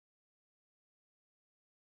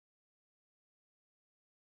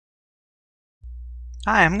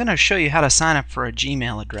Hi, I'm going to show you how to sign up for a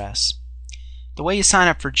Gmail address. The way you sign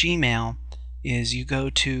up for Gmail is you go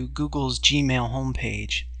to Google's Gmail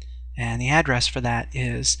homepage, and the address for that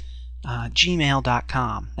is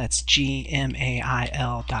gmail.com. That's gmail.com.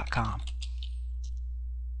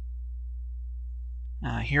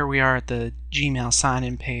 Here we are at the Gmail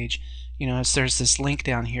sign-in page. You notice there's this link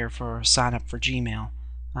down here for sign up for Gmail.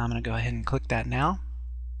 I'm going to go ahead and click that now.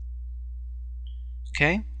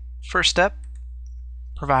 Okay, first step,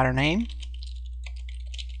 provide our name.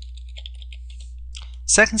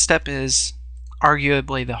 Second step is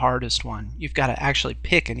arguably the hardest one. You've got to actually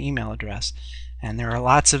pick an email address, and there are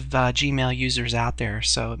lots of Gmail users out there,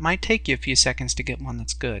 so it might take you a few seconds to get one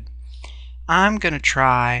that's good. I'm going to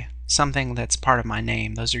try something that's part of my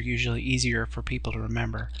name. Those are usually easier for people to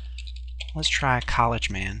remember. Let's try College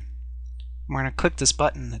Man. We're going to click this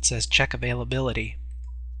button that says check availability.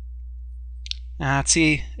 Now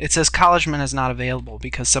see, it says College Man is not available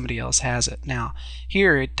because somebody else has it. Now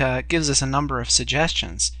here it gives us a number of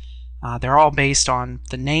suggestions. They're all based on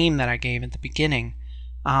the name that I gave at the beginning.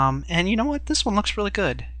 And you know what? This one looks really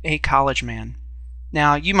good. A College Man.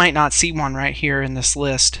 Now you might not see one right here in this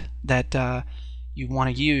list that you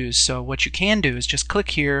want to use, so what you can do is just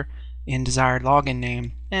click here in desired login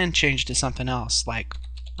name and change to something else, like,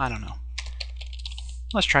 I don't know,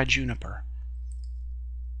 let's try Juniper.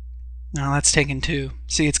 Now that's taken two.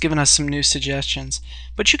 See, it's given us some new suggestions,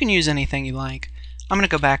 but you can use anything you like. I'm going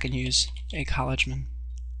to go back and use A College Man.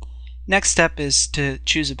 Next step is to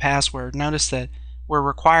choose a password. Notice that we're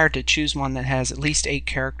required to choose one that has at least 8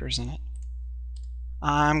 characters in it.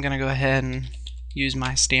 I'm going to go ahead and use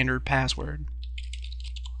my standard password.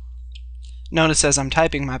 Notice as I'm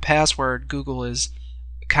typing my password, Google is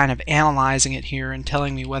kind of analyzing it here and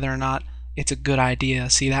telling me whether or not it's a good idea.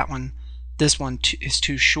 See, that one, this one is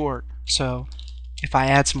too short. So if I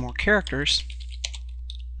add some more characters,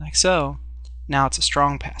 like so, now it's a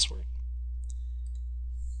strong password.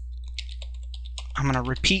 I'm going to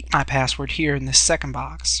repeat my password here in this second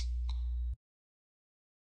box.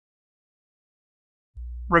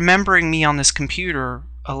 Remembering me on this computer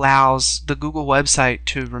allows the Google website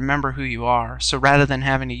to remember who you are. So rather than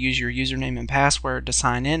having to use your username and password to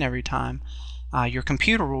sign in every time, your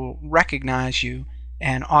computer will recognize you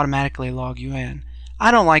and automatically log you in.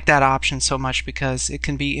 I don't like that option so much because it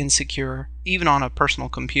can be insecure. Even on a personal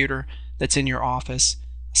computer that's in your office,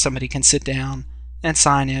 somebody can sit down and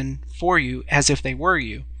sign in for you as if they were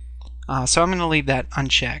you. So I'm going to leave that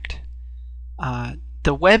unchecked.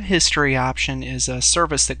 The web history option is a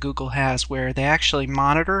service that Google has where they actually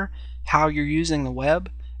monitor how you're using the web.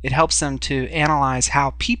 It helps them to analyze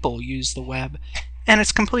how people use the web, and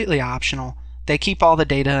it's completely optional. They keep all the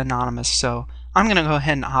data anonymous, so I'm going to go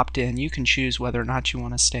ahead and opt in. You can choose whether or not you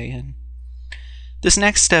want to stay in. This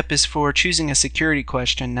next step is for choosing a security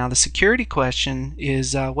question. Now the security question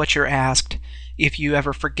is what you're asked if you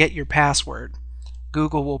ever forget your password.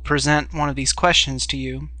 Google will present one of these questions to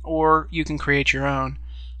you, or you can create your own.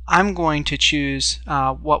 I'm going to choose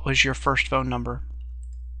what was your first phone number,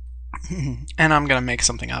 and I'm going to make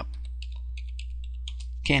something up.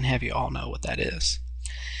 Can't have you all know what that is.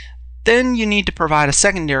 Then you need to provide a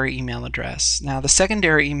secondary email address. Now the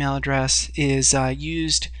secondary email address is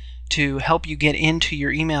used to help you get into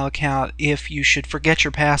your email account if you should forget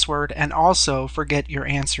your password and also forget your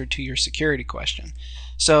answer to your security question.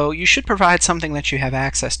 So you should provide something that you have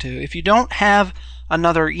access to. If you don't have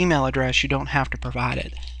another email address, you don't have to provide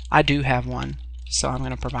it. I do have one, so I'm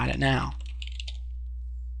going to provide it now.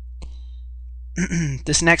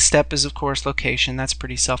 This next step is, of course, location. That's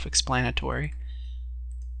pretty self-explanatory.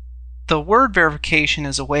 The word verification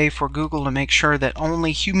is a way for Google to make sure that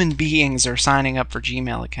only human beings are signing up for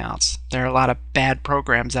Gmail accounts. There are a lot of bad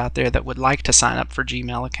programs out there that would like to sign up for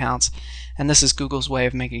Gmail accounts, and this is Google's way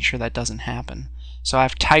of making sure that doesn't happen. So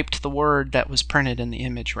I've typed the word that was printed in the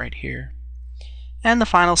image right here. And the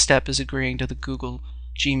final step is agreeing to the Google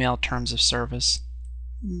Gmail Terms of Service.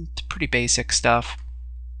 It's pretty basic stuff.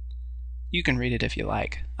 You can read it if you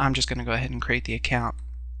like. I'm just going to go ahead and create the account.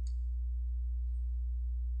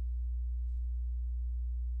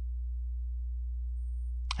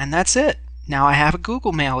 And that's it. Now I have a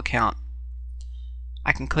Google Mail account.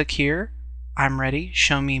 I can click here, I'm ready,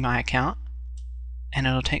 show me my account, and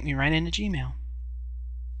it'll take me right into Gmail.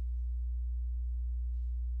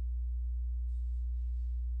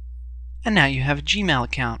 And now you have a Gmail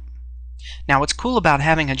account. Now what's cool about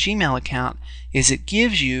having a Gmail account is it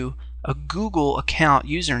gives you a Google account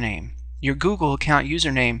username. Your Google account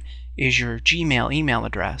username is your Gmail email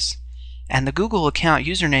address. And the Google account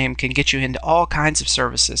username can get you into all kinds of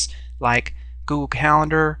services like Google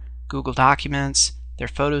Calendar, Google Documents, their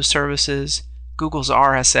photo services, Google's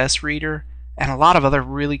RSS reader, and a lot of other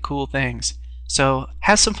really cool things. So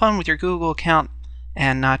have some fun with your Google account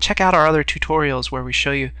and check out our other tutorials where we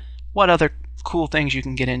show you what other cool things you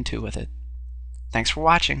can get into with it. Thanks for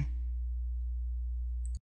watching.